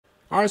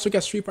Alright, so we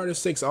got Street Fighter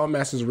 6. All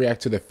masters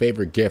react to their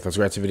favorite gift. Let's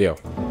react to the video.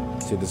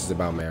 See what this is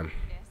about, man.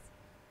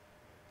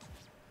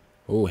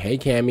 Oh, hey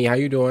Cammy, how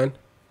you doing?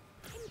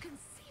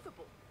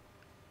 Inconceivable.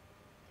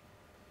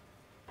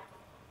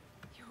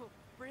 You're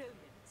brilliant.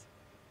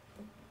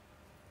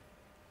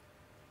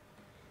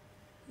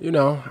 You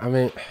know, I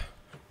mean,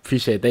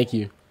 appreciate it. Thank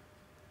you.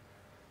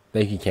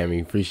 Thank you,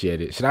 Cammy.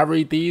 Appreciate it. Should I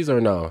read these or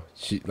no?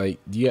 Like,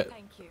 do you?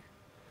 Thank you.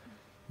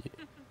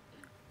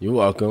 You're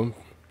welcome.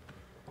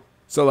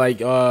 So, like,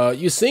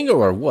 you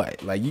single or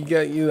what? Like, you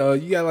got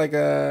like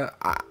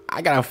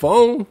I got a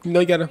phone. You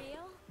know, you got a.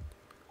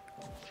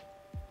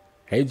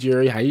 Hey,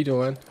 Jerry, how you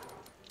doing?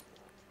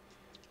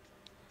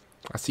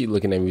 I see you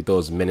looking at me with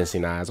those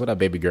menacing eyes. What up,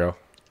 baby girl?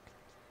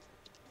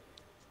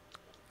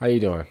 How you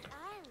doing?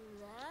 I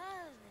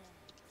love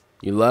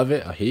it. You love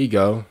it? Oh, here you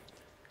go.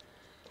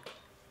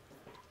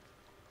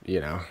 You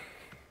know,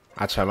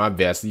 I try my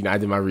best. You know, I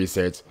did my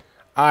research.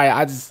 All right,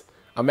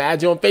 I'm gonna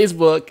add you on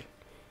Facebook.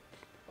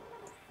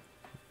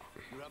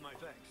 You have my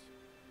thanks.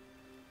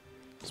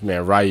 This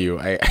man Ryu.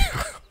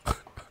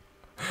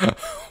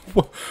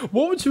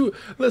 What would you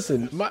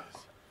listen?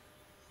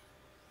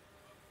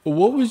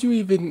 What would you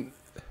even?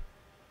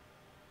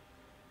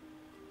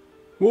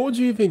 What would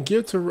you even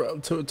give to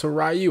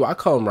Ryu? I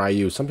call him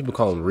Ryu. Some people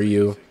call him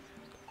Ryu.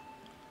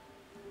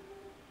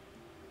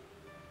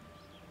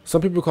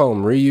 Some people call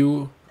him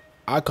Ryu.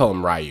 I call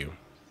him Ryu.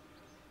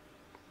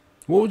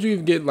 What would you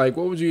even get? Like,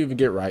 what would you even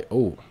get right?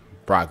 Oh,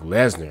 Brock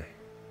Lesnar.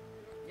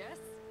 Yes.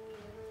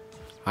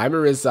 Hi,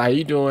 Marissa. How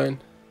you doing?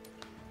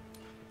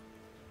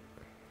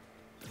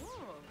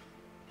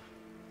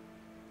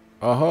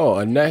 Oh,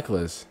 a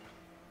necklace.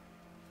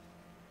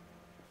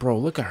 Bro,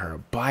 look at her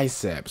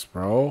biceps,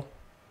 bro.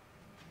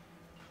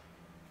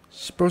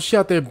 Bro, she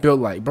out there built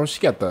like, bro. She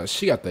got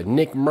the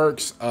Nick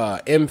Merckx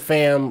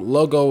M-Fam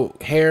logo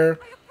hair.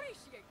 I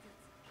appreciate it.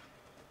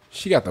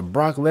 She got the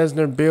Brock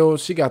Lesnar build.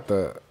 She got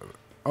the,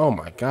 oh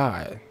my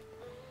god.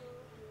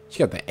 She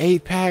got the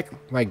 8-pack.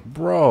 Like,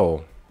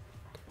 bro.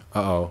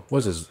 Uh-oh.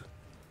 What's this?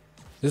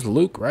 This is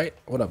Luke, right?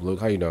 What up,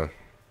 Luke? How you doing?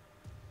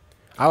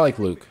 I like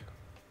Luke.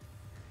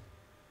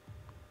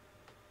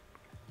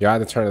 Yeah, I had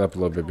to turn it up a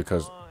little bit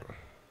because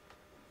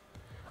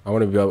I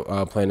want to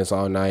be playing this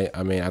all night.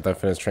 I mean, after I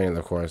finish training,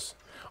 of course.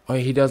 Oh,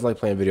 yeah, he does like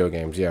playing video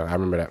games. Yeah, I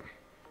remember that.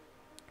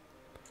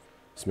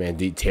 This man,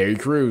 Terry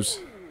Crews.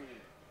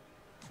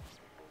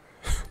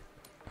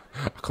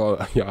 I call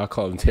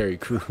him Terry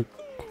Crews.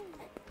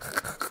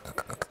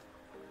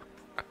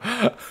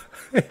 I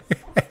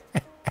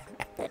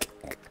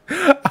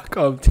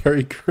call him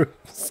Terry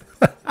Crews.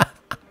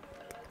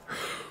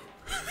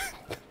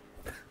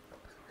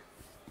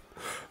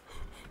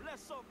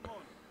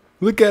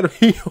 Look at him.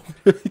 He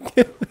over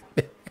there.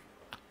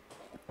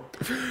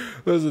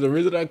 Listen, the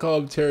reason I call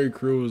him Terry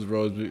Crews,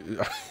 bro, is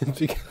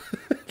because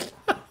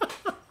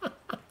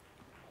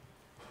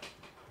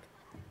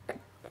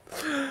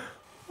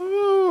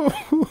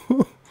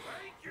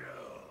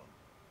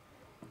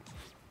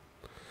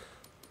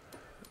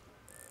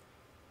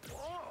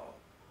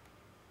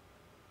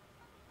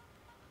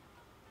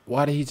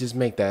why did he just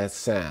make that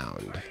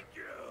sound?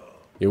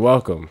 You're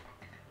welcome.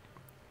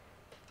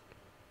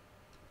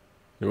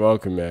 You're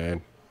welcome,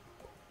 man.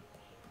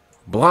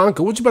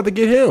 Blanca, what you about to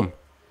get him?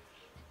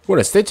 What,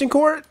 a stitching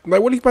cord? Like,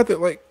 what are you about to,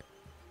 like?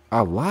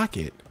 I'll lock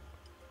it.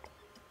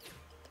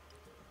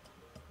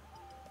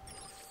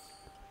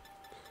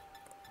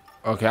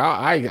 Okay,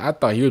 I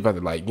thought he was about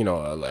to, like, you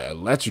know,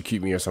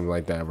 electrocute me or something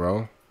like that,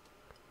 bro.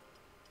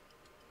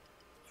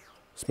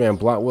 This man,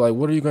 like,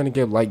 what are you going to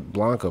get like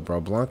Blanca,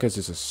 bro? Blanca's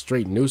just a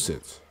straight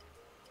nuisance.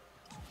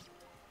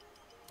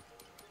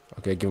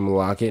 Okay, give him a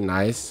locket.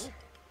 Nice.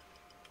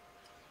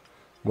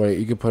 Wait,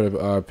 you can put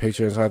a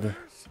picture inside the...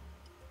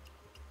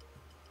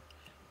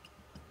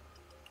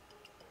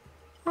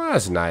 Oh,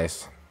 that's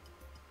nice.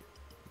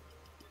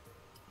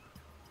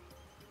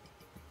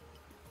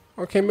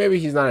 Okay, maybe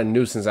he's not a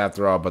nuisance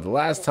after all, but the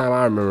last time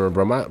I remember,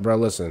 bro,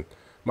 listen,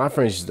 my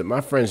friends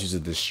used to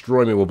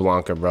destroy me with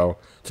Blanca, bro,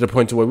 to the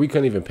point to where we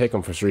couldn't even pick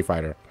him for Street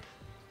Fighter.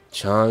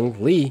 Chung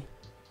Lee,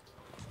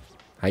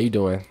 how you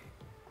doing?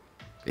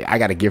 Yeah, I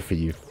got a gift for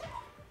you.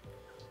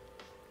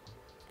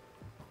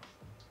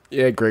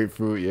 Yeah,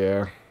 grapefruit.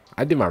 Yeah,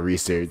 I did my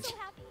research.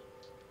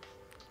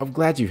 I'm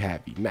glad you're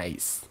happy.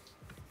 Nice.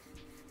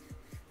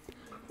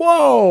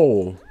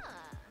 Whoa!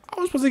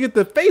 I was supposed to get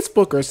the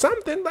Facebook or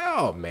something.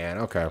 Oh man,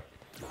 okay.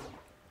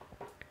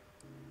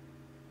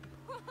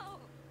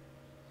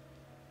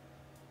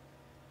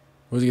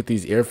 Where's get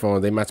these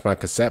earphones? They match my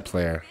cassette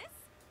player.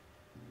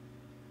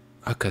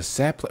 A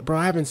cassette player? Bro,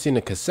 I haven't seen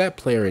a cassette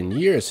player in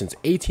years, since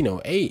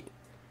 1808.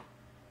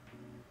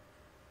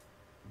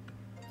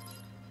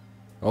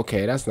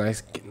 Okay, that's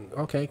nice.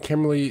 Okay,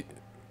 Kimberly,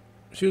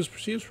 she was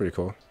pretty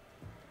cool.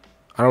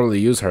 I don't really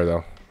use her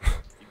though.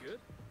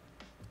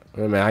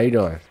 Hey man, how you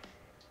doing?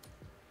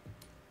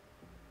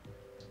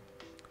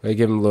 Let me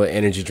give him a little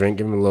energy drink.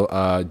 Give him a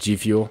little G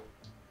Fuel.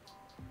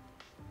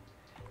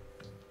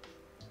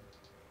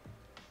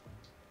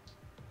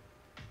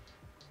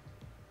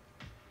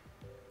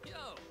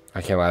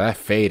 I can't lie, that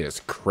fade is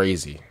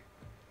crazy.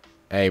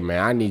 Hey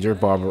man, I need your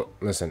barber.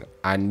 Listen,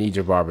 I need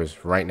your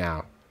barbers right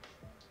now.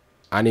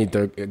 I need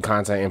their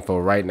contact info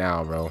right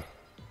now, bro.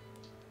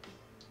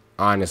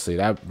 Honestly,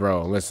 that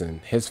bro,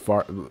 listen,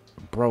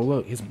 bro,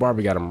 look, his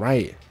barber got him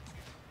right.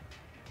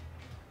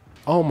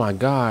 Oh my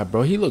god,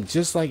 bro, he looked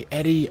just like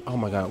Eddie. Oh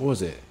my god, what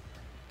was it?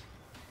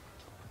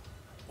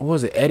 What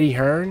was it? Eddie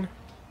Hearn?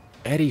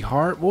 Eddie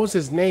Hart? What was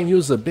his name? He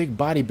was a big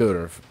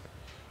bodybuilder.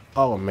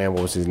 Oh man,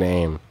 what was his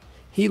name?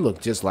 He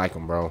looked just like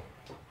him, bro.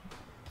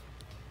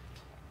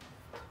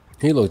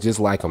 He looked just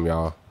like him,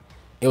 y'all.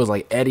 It was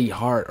like Eddie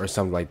Hart or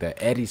something like that.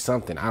 Eddie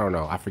something. I don't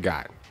know. I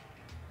forgot.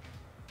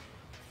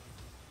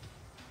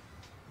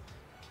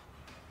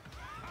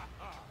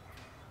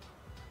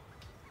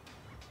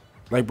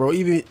 Like, bro,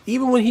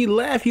 even when he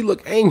laughed, he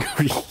looked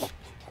angry.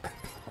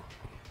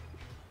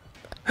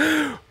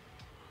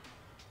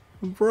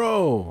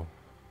 Bro.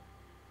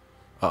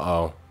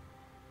 Uh-oh.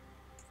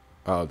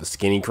 Oh, the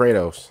skinny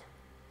Kratos.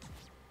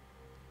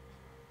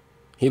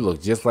 He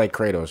looked just like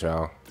Kratos,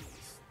 y'all.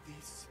 This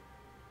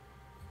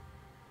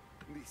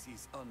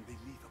is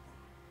unbelievable.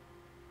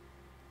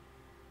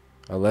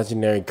 A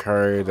legendary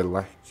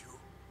courier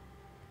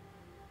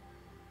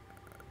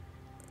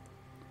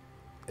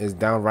is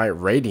downright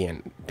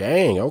radiant.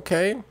 Dang,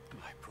 okay. My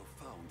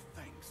profound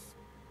thanks.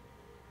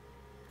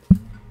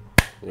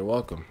 You're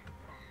welcome.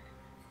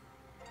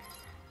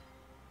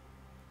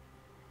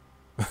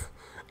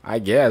 I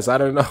guess. I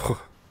don't know.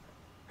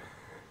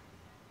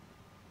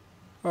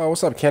 Oh,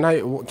 what's up, Ken?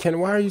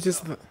 Why are you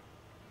just...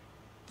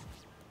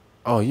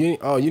 Oh, you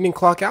didn't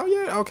clock out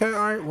yet? Okay, all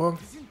right, well.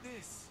 Isn't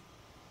this?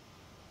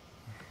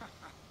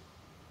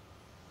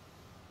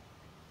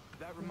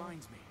 That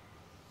reminds me.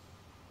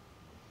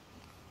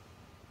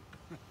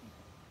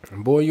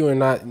 Boy, you are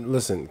not...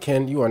 Listen,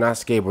 Ken, you are not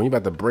skateboarding. You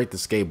about to break the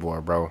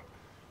skateboard, bro.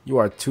 You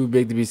are too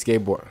big to be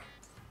skateboard.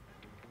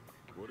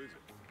 What is it?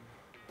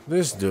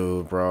 This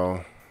dude,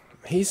 bro.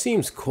 He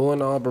seems cool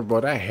and all, bro,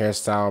 that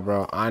hairstyle,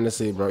 bro.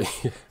 Honestly, bro.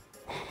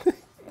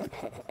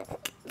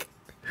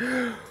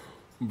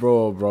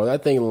 Bro,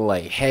 that thing look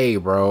like, hey,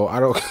 bro.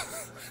 I don't...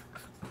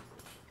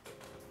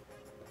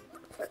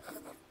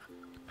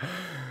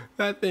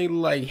 That thing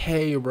look like,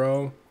 hey,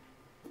 bro.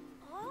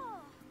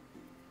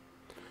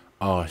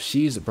 Oh,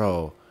 she's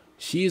the...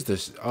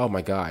 Oh,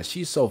 my God.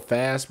 She's so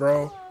fast,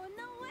 bro. Oh,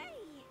 no way.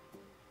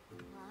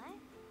 What?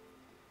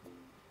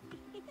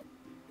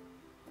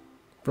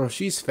 Bro,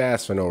 she's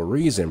fast for no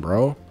reason,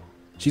 bro.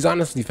 She's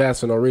honestly fast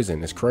for no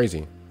reason. It's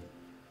crazy.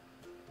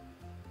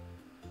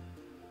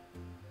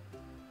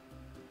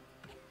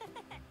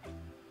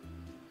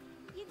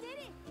 You did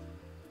it.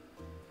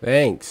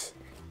 Thanks.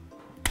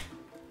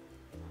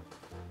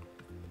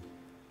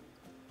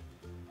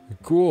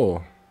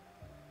 Cool.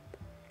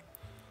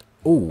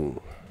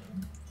 Ooh.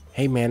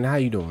 Hey, man, how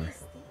you doing?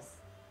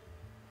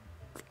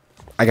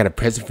 I got a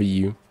present for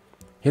you.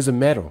 Here's a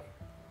medal.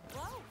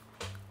 Whoa.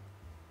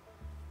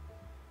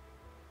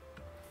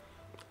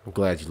 I'm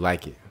glad you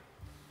like it.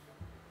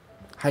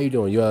 How you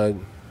doing?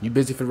 You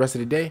busy for the rest of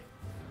the day?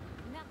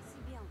 Merci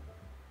bien.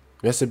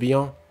 Rest of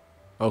bien?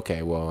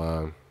 Okay,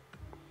 well,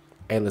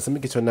 hey, listen, let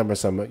me get your number or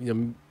something. You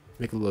know,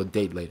 make a little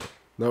date later.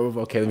 No,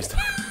 okay, let me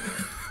start.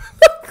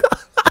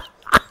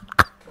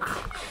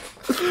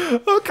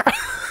 Okay.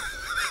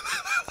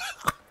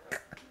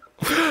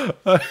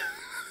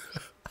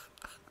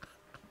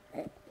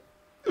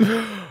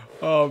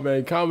 Oh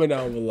man, comment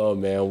down below,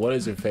 man. What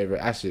is your favorite?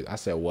 Actually, I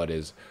said what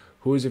is.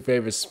 Who is your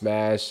favorite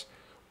Smash?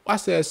 I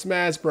said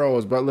Smash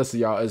Bros. But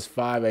listen, y'all, it's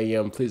 5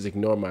 a.m. Please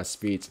ignore my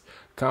speech.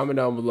 Comment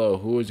down below.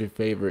 Who is your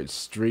favorite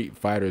Street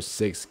Fighter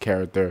 6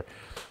 character?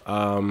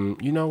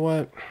 You know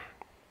what?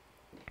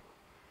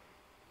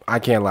 I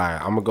can't lie.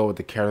 I'm gonna go with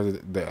the character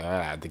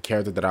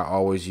that I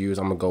always use.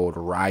 I'm gonna go with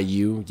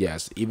Ryu.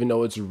 Yes, even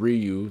though it's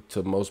Ryu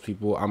to most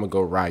people, I'm gonna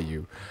go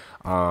Ryu.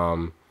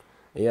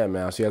 Yeah,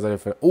 man. I'll see you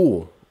guys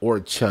later. Or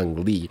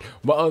Chung Li.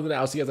 But other than that,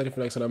 I'll see you guys later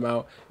for next time I'm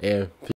out. And